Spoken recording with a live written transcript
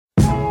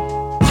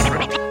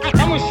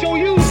gonna show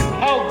you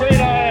how great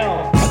I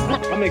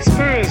am. I'm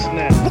experienced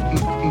now.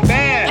 I'm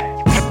bad.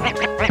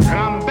 And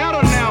I'm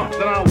better now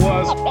than I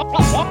was.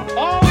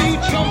 All you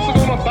chumps are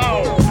gonna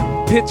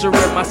bow.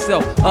 Picturing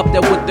myself up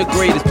there with the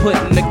greatest,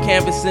 putting the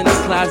canvas in the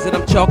closet.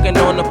 I'm chalking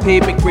on the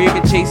pavement,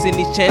 craving, chasing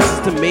these chances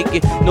to make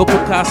it. No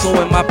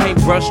Picasso in my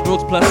paintbrush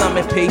strokes, plus I'm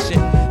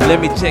impatient. Let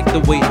me check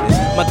the wait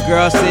list. My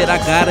girl said I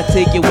gotta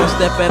take it one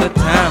step at a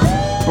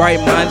time.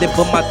 Bright-minded,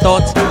 but my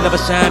thoughts never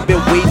shine.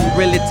 Been waiting,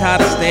 really tired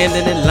of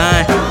standing in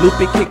line.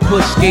 Looping, kick,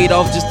 push, skate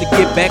off just to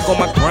get back on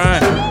my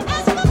grind.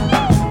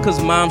 Cause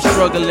mom's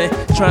struggling,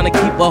 trying to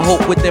keep her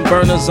hope with them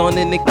burners on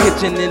in the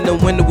kitchen. In the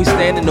window we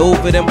standing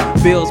over them,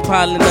 bills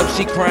piling up,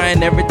 she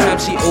crying every time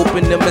she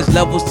open them. There's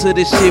levels to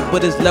this shit,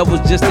 but there's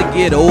levels just to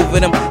get over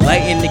them.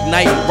 Lighting,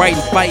 igniting,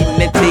 writing,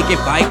 fighting, and taking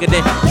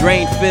Vicodin.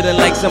 Drain, feeling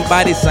like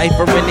somebody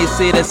ciphering. They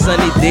say that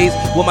sunny days,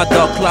 when my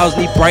dark clouds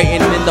need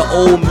brighten. And the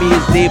old me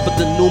is dead, but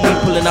the new me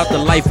pulling out the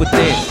life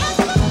within.